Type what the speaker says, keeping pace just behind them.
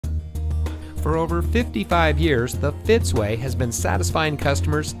For over 55 years, the Fitzway has been satisfying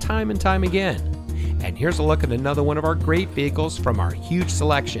customers time and time again. And here's a look at another one of our great vehicles from our huge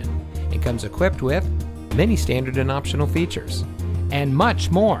selection. It comes equipped with many standard and optional features, and much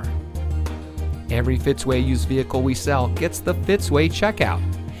more. Every Fitzway used vehicle we sell gets the Fitzway checkout.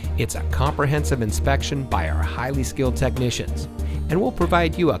 It's a comprehensive inspection by our highly skilled technicians, and we'll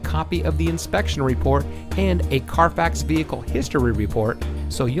provide you a copy of the inspection report and a Carfax vehicle history report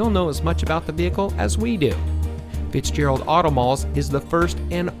so you'll know as much about the vehicle as we do. Fitzgerald Auto Malls is the first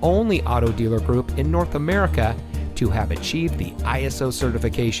and only auto dealer group in North America to have achieved the ISO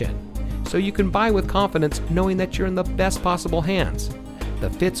certification, so you can buy with confidence knowing that you're in the best possible hands. The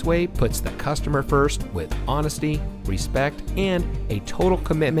Fitzway puts the customer first with honesty, respect, and a total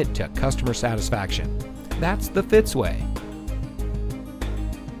commitment to customer satisfaction. That's the Fitzway.